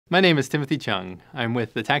My name is Timothy Chung. I'm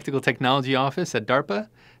with the Tactical Technology Office at DARPA,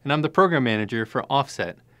 and I'm the Program Manager for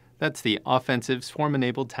OFFSET. That's the Offensive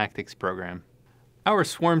Swarm-Enabled Tactics Program. Our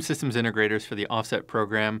swarm systems integrators for the OFFSET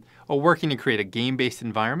program are working to create a game-based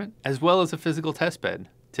environment as well as a physical testbed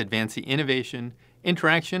to advance the innovation,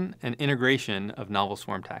 interaction, and integration of novel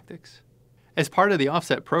swarm tactics. As part of the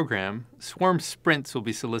OFFSET program, swarm sprints will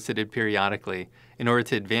be solicited periodically in order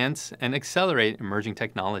to advance and accelerate emerging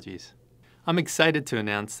technologies. I'm excited to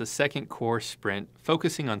announce the second core sprint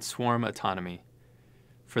focusing on swarm autonomy.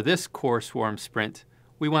 For this core swarm sprint,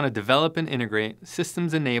 we want to develop and integrate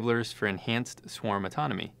systems enablers for enhanced swarm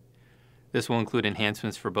autonomy. This will include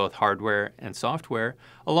enhancements for both hardware and software,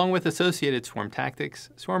 along with associated swarm tactics,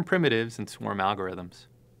 swarm primitives, and swarm algorithms.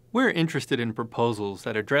 We're interested in proposals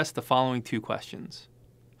that address the following two questions.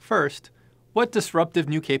 First, what disruptive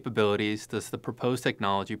new capabilities does the proposed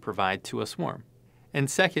technology provide to a swarm? And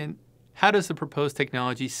second, how does the proposed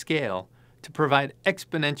technology scale to provide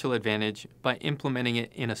exponential advantage by implementing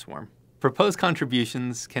it in a swarm? Proposed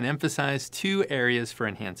contributions can emphasize two areas for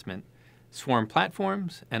enhancement: swarm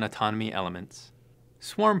platforms and autonomy elements.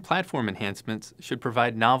 Swarm platform enhancements should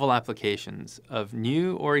provide novel applications of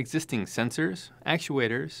new or existing sensors,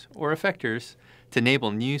 actuators, or effectors to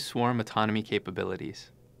enable new swarm autonomy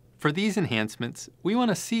capabilities. For these enhancements, we want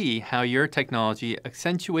to see how your technology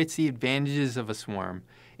accentuates the advantages of a swarm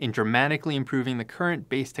in dramatically improving the current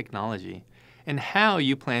base technology, and how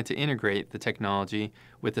you plan to integrate the technology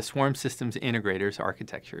with the swarm systems integrators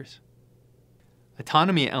architectures.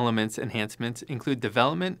 Autonomy elements enhancements include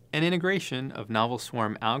development and integration of novel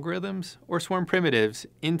swarm algorithms or swarm primitives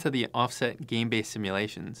into the OFFSET game-based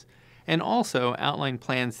simulations, and also outline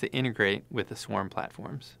plans to integrate with the swarm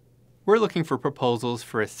platforms. We're looking for proposals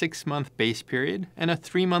for a 6-month base period and a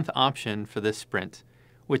 3-month option for this sprint,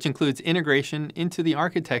 which includes integration into the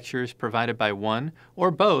architectures provided by one or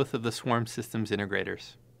both of the swarm systems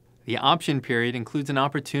integrators. The option period includes an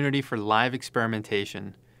opportunity for live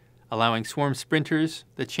experimentation, allowing swarm sprinters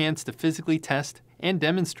the chance to physically test and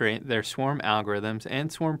demonstrate their swarm algorithms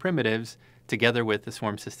and swarm primitives together with the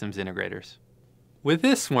swarm systems integrators. With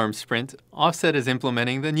this swarm sprint, OFFSET is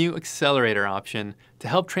implementing the new accelerator option to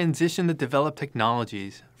help transition the developed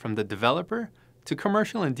technologies from the developer to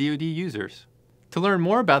commercial and DoD users. To learn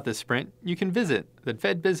more about this sprint, you can visit the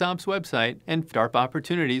FedBizOps website and DARPA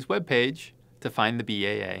Opportunities webpage to find the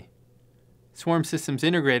BAA. Swarm systems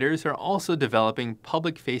integrators are also developing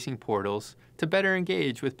public-facing portals to better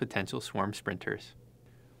engage with potential swarm sprinters.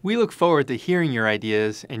 We look forward to hearing your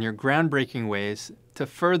ideas and your groundbreaking ways to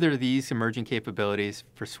further these emerging capabilities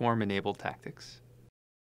for swarm-enabled tactics.